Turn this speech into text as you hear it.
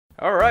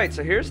Alright,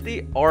 so here's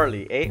the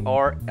Arly,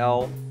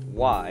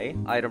 A-R-L-Y,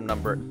 item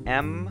number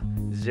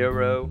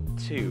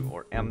M02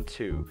 or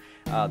M2.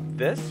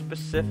 This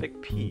specific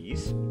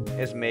piece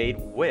is made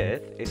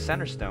with a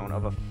center stone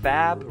of a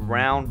FAB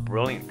round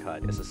brilliant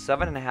cut. It's a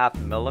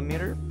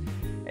 7.5mm,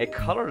 a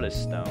colorless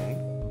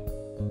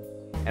stone,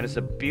 and it's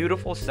a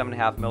beautiful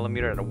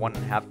 7.5mm and a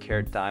 1.5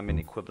 carat diamond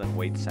equivalent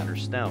weight center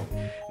stone.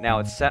 Now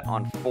it's set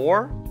on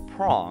 4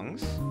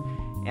 prongs,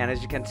 and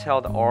as you can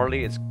tell, the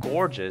Arly is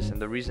gorgeous,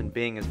 and the reason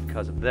being is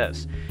because of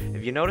this.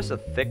 If you notice a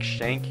thick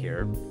shank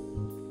here,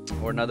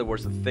 or in other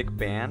words, a thick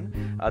band,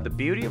 the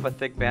beauty of a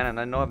thick band, and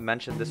I know I've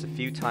mentioned this a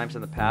few times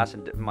in the past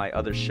in my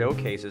other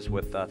showcases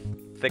with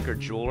thicker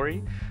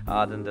jewelry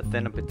than the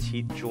thin and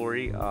petite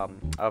jewelry of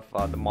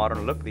the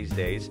modern look these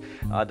days.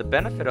 The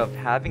benefit of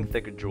having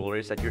thicker jewelry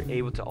is that you're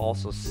able to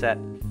also set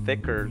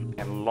thicker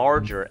and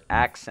larger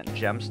accent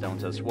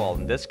gemstones as well.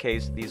 In this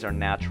case, these are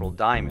natural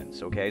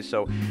diamonds, okay?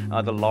 So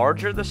the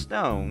larger the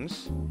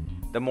stones,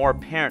 the more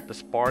apparent the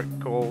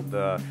sparkle,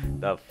 the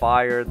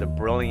fire, the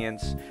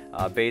brilliance,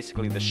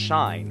 basically the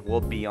shine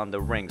will be on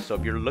the ring. So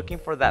if you're looking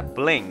for that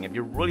bling, if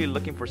you're really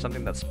looking for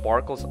something that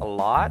sparkles a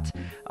lot,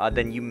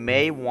 then you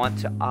may want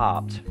to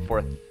opt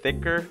for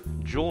thicker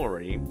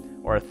jewelry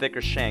or a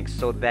thicker shank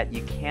so that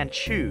you can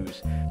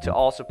choose to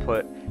also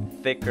put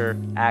thicker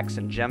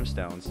accent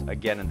gemstones.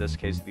 Again, in this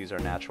case, these are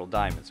natural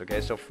diamonds, okay?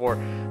 So for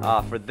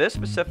this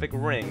specific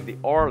ring, the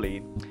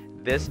Arly,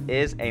 this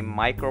is a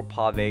micro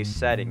pave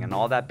setting, and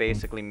all that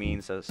basically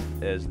means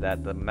is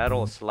that the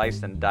metal is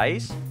sliced and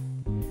diced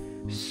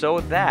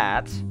so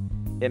that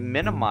it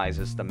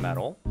minimizes the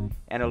metal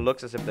and it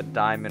looks as if the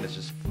diamond is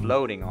just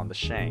floating on the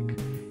shank.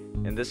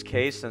 In this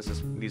case,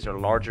 since these are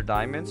larger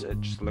diamonds, it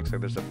just looks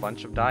like there's a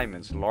bunch of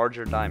diamonds.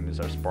 Larger diamonds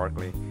are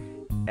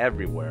sparkling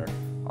everywhere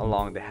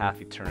along the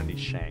half eternity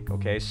shank.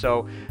 Okay,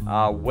 so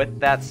with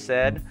that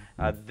said,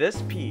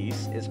 this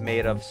piece is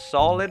made of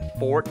solid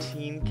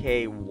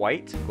 14K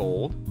white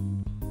gold,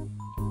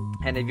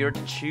 and if you were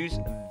to choose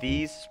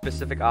these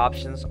specific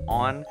options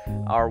on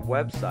our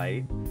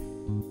website,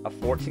 a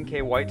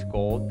 14K white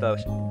gold, the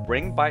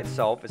ring by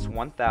itself is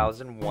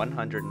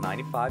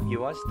 $1,195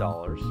 US.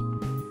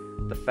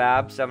 The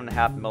FAB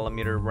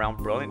 7.5mm round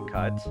brilliant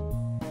cut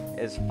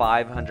is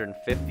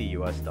 $550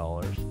 US,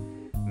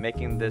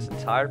 making this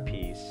entire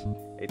piece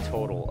a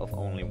total of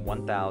only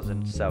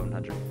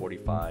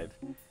 $1,745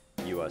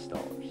 US.